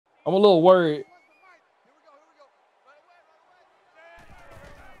I'm a little worried.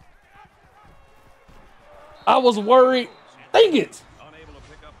 I was worried. Dang it. Unable to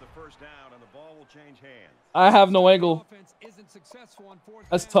pick up the first down, and the ball will change hands. I have no angle.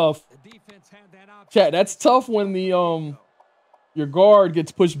 That's tough. Chat, that's tough when the your guard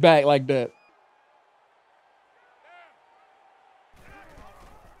gets pushed back like that.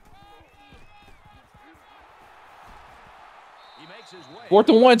 Fourth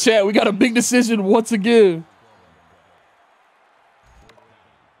and 1, chat. We got a big decision once again.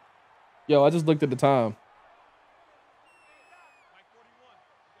 Yo, I just looked at the time.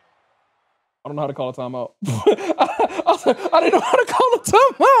 I don't know how to call a timeout. I didn't know how to call a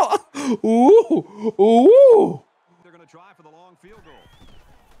timeout. Ooh. They're going to try for the long field goal.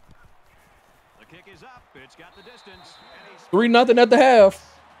 The kick is up. It's got the distance. 3-0 at the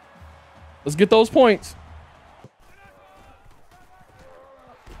half. Let's get those points.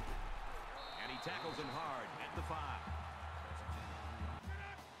 And he tackles him hard at the 5.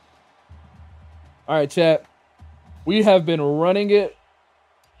 All right, chat. We have been running it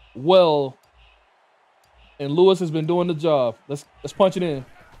well. And Lewis has been doing the job. Let's punch it in.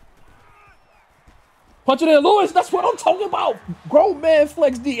 Punch it in, Lewis. That's what I'm talking about. Grown man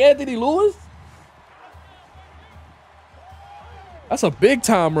flex D. Anthony Lewis. That's a big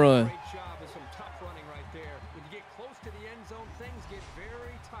time run. Great job of some tough running right there. When you get close to the end zone, things get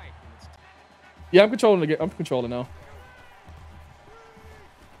very tight. Yeah, I'm controlling now.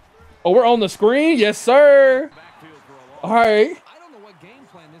 Oh, we're on the screen? Yes, sir. All right. I don't know what game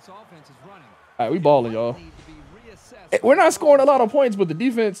plan this offense is running. All right, we balling, y'all. We're not scoring a lot of points, but the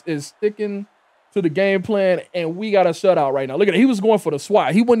defense is sticking to the game plan, and we got a shutout right now. Look at it. He was going for the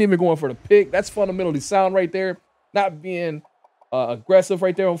swat. He wasn't even going for the pick. That's fundamentally sound right there. Not being aggressive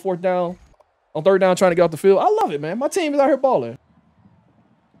right there on third down, trying to get off the field. I love it, man. My team is out here balling.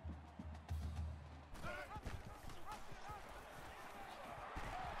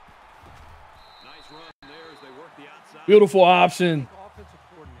 Beautiful option.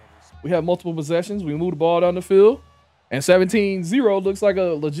 We have multiple possessions. We move the ball down the field. And 17-0 looks like a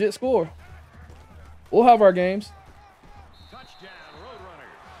legit score. We'll have our games. Touchdown,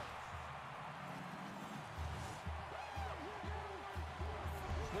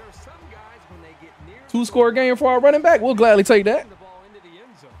 Roadrunners. 2-score game for our running back. We'll gladly take that. The ball into the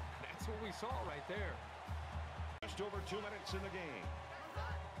end zone. That's what we saw right there. Just over 2 minutes in the game.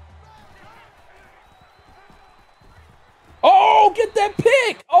 Oh, get that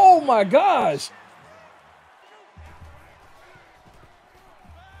pick. Oh, my gosh.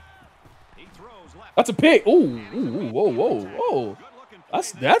 That's a pick. Ooh, whoa.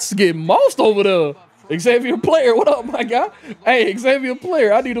 That's getting mossed over there. Xavier Player, what up, my guy? Hey, Xavier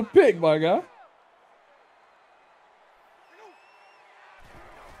Player, I need a pick, my guy.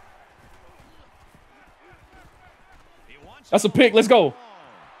 That's a pick. Let's go.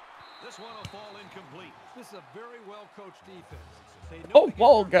 This one will fall incomplete. This is a very well-coached defense. Oh,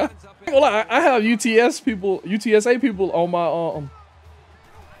 ball guy. I have UTSA people on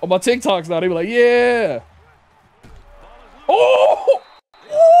my TikToks now. They be like, yeah. Oh,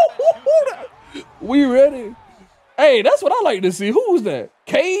 we ready. Hey, that's what I like to see. Who was that?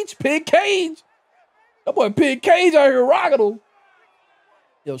 Cage? Pig Cage? That boy Pig Cage out here rocking them.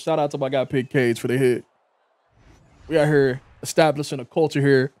 Yo, shout out to my guy Pig Cage for the hit. We out here establishing a culture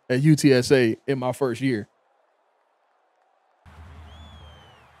here at UTSA in my first year.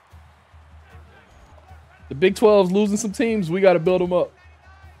 The Big 12's losing some teams. We got to build them up.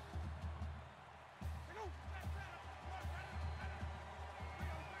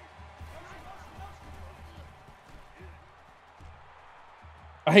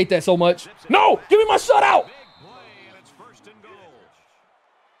 I hate that so much. No, give me my shutout.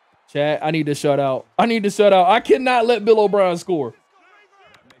 Chat, I need to shut out. I cannot let Bill O'Brien score.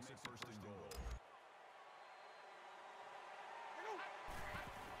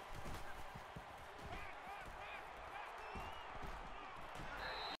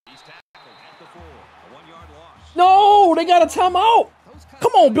 No, they got a timeout.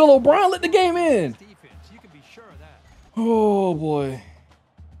 Come on, Bill O'Brien, let the game in. Oh, boy.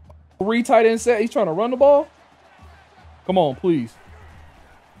 3 tight end set. He's trying to run the ball. Come on, please.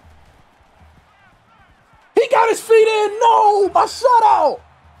 He got his feet in. No, my shutout.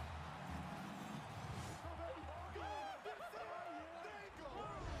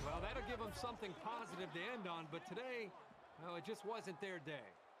 Well, that'll give him something positive to end on, but today, well, it just wasn't their day.